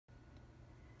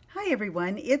Hi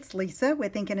everyone, it's Lisa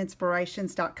with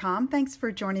InkandInspirations.com. Thanks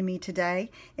for joining me today.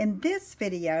 In this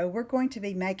video, we're going to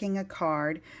be making a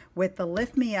card with the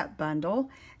Lift Me Up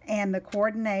bundle and the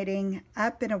coordinating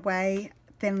Up and Away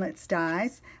Thinlits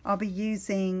dies. I'll be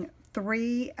using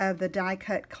 3 of the die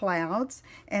cut clouds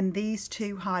and these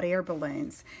 2 hot air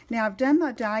balloons. Now I've done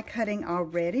the die cutting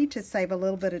already to save a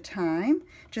little bit of time.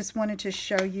 Just wanted to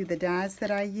show you the dies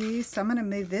that I use. So I'm going to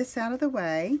move this out of the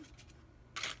way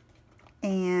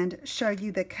and show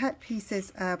you the cut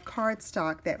pieces of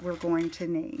cardstock that we're going to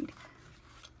need.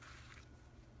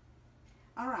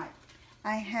 Alright,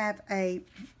 I have a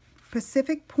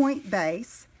Pacific Point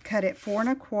base cut at 4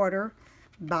 1/4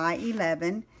 by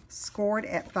 11, scored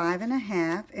at 5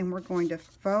 1/2, and we're going to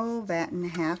fold that in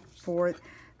half for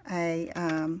a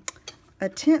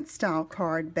tent style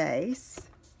card base.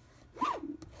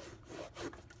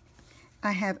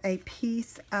 I have a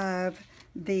piece of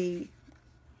the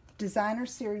Designer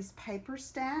Series paper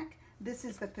stack. This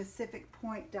is the Pacific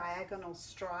Point diagonal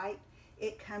stripe.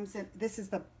 It comes in, this is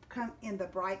in the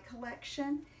Bright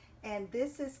collection, and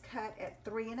this is cut at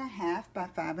 3 1/2 by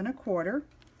 5 1/4.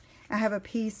 I have a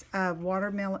piece of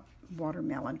watercolor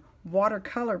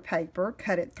paper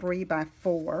cut at 3 by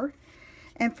 4.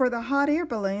 And for the hot air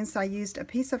balloons, I used a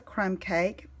piece of crumb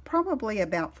cake, probably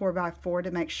about 4 by 4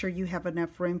 to make sure you have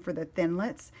enough room for the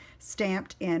thinlits,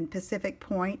 stamped in Pacific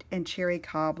Point and Cherry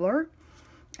Cobbler.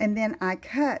 And then I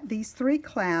cut these 3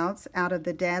 clouds out of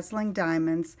the Dazzling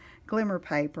Diamonds glimmer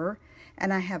paper,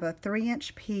 and I have a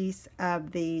 3-inch piece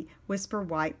of the Whisper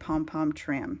White pom-pom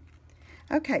trim.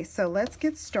 Okay, so let's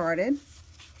get started.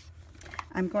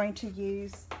 I'm going to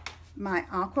use my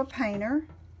aqua painter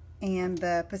and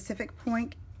the Pacific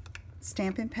Point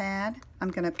stamping pad. I'm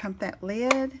going to pump that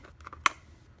lid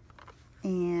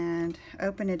and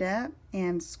open it up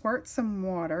and squirt some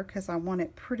water because I want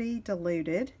it pretty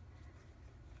diluted.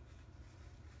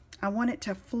 I want it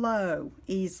to flow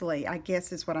easily, I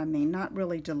guess is what I mean. Not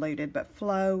really diluted, but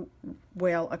flow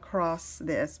well across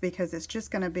this because it's just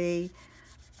going to be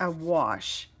a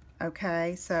wash.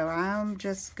 Okay, so I'm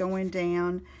just going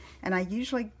down, and I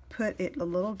usually put it a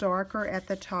little darker at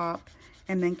the top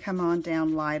and then come on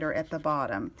down lighter at the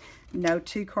bottom. No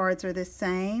 2 cards are the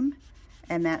same,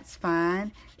 and that's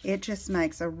fine. It just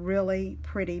makes a really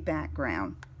pretty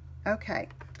background. Okay,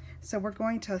 so we're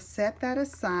going to set that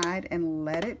aside and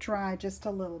let it dry just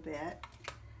a little bit.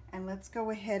 And let's go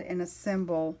ahead and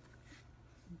assemble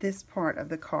this part of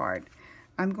the card.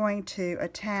 I'm going to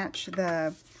attach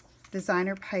the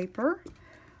designer paper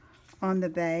on the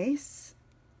base,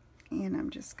 and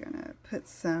I'm just going to put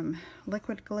some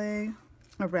liquid glue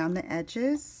around the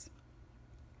edges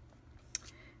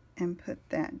and put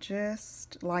that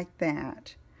just like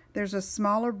that. There's a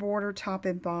smaller border top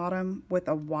and bottom with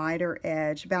a wider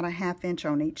edge, about a 1/2 inch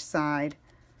on each side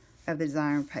of the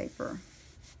designer paper.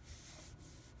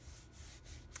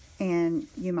 And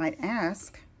you might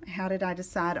ask, how did I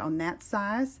decide on that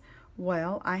size?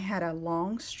 Well, I had a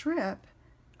long strip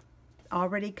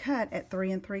already cut at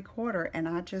 3 3/4, and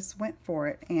I just went for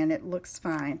it, and it looks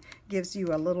fine. Gives you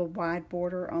a little wide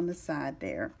border on the side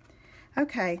there.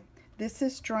 Okay, this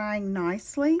is drying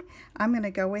nicely. I'm going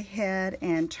to go ahead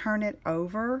and turn it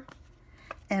over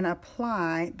and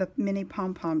apply the mini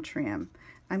pom-pom trim.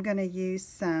 I'm going to use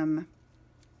some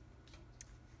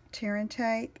tear and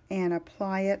tape and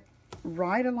apply it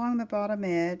right along the bottom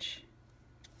edge.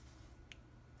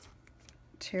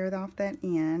 Tear off that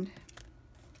end,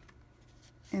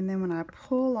 and then when I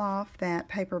pull off that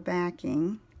paper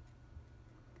backing,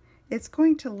 it's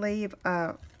going to leave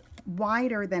a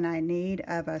wider than I need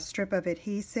of a strip of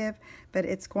adhesive, but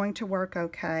it's going to work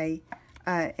okay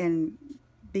and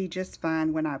be just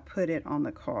fine when I put it on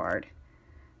the card.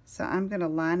 So I'm going to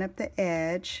line up the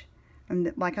edge,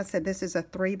 and like I said, this is a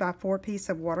 3 by 4 piece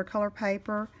of watercolor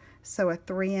paper, so a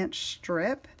 3-inch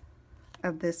strip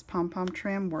of this pom-pom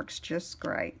trim works just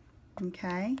great.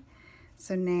 Okay,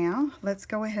 so now let's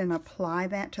go ahead and apply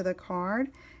that to the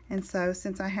card. And so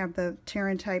since I have the tear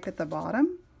and tape at the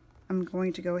bottom, I'm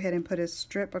going to go ahead and put a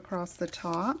strip across the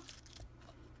top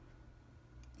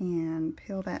and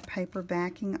peel that paper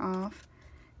backing off,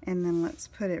 and then let's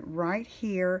put it right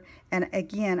here. And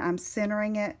again, I'm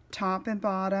centering it top and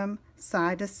bottom,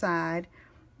 side to side.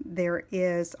 There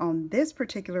is on this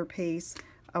particular piece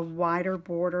a wider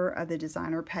border of the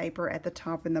designer paper at the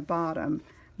top and the bottom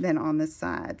than on the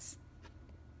sides.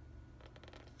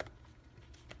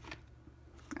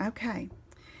 Okay,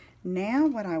 now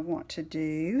what I want to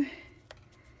do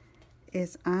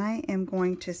is I am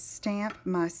going to stamp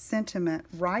my sentiment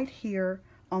right here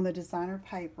on the designer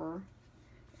paper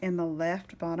in the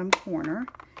left bottom corner,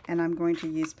 and I'm going to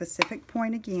use Pacific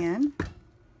Point again.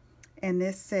 and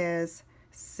this says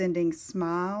sending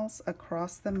smiles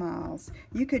across the miles.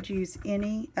 You could use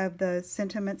any of the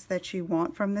sentiments that you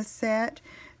want from this set.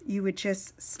 You would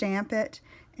just stamp it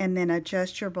and then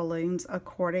adjust your balloons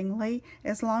accordingly.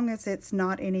 As long as it's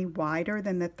not any wider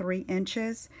than the 3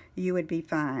 inches, you would be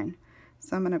fine.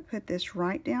 So I'm going to put this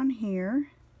right down here,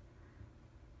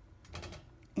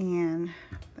 and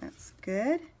that's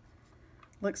good.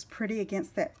 Looks pretty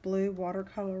against that blue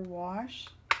watercolor wash.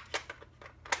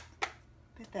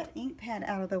 Put that ink pad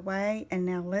out of the way, and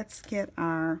now let's get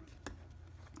our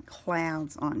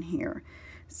clouds on here.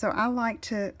 So I like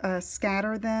to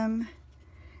scatter them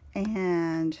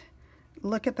and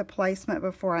look at the placement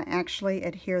before I actually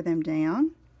adhere them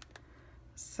down.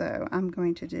 So I'm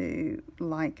going to do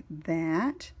like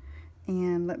that,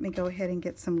 and let me go ahead and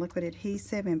get some liquid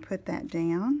adhesive and put that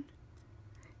down.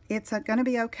 It's going to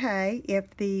be okay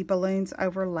if the balloons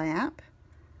overlap.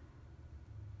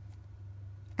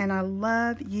 And I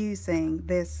love using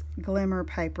this glimmer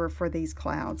paper for these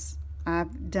clouds.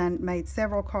 I've made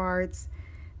several cards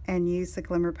and used the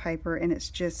glimmer paper, and it's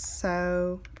just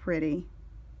so pretty.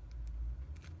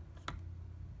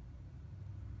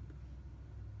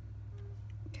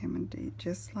 Okay, I'm going to do it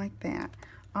just like that.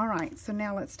 Alright, so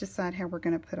now let's decide how we're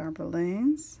going to put our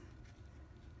balloons.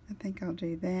 I think I'll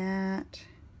do that,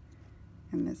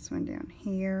 and this one down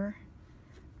here,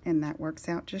 and that works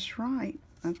out just right.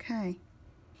 Okay.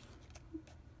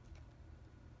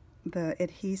 The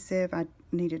adhesive, I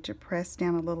needed to press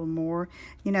down a little more.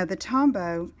 You know, the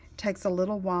Tombow takes a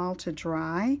little while to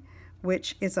dry,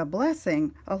 which is a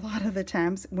blessing a lot of the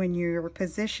times when your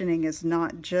positioning is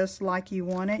not just like you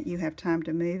want it. You have time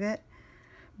to move it.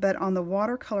 But on the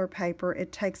watercolor paper,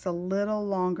 it takes a little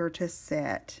longer to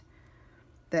set,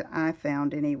 that I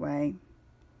found anyway.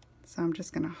 So I'm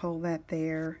just going to hold that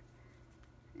there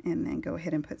and then go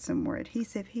ahead and put some more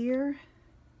adhesive here.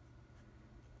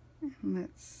 And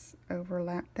let's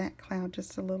overlap that cloud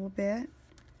just a little bit.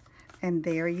 And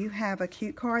there you have a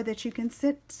cute card that you can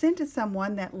send to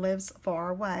someone that lives far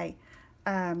away.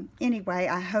 Anyway,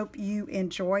 I hope you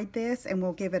enjoyed this, and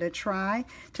we'll give it a try.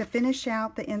 To finish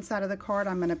out the inside of the card,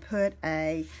 I'm going to put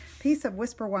a piece of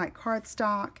Whisper White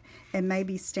cardstock and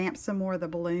maybe stamp some more of the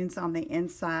balloons on the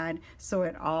inside so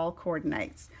it all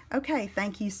coordinates. Okay,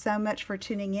 thank you so much for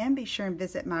tuning in. Be sure and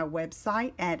visit my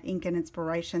website at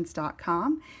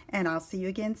inkandinspirations.com, and I'll see you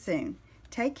again soon.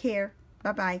 Take care.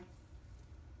 Bye-bye.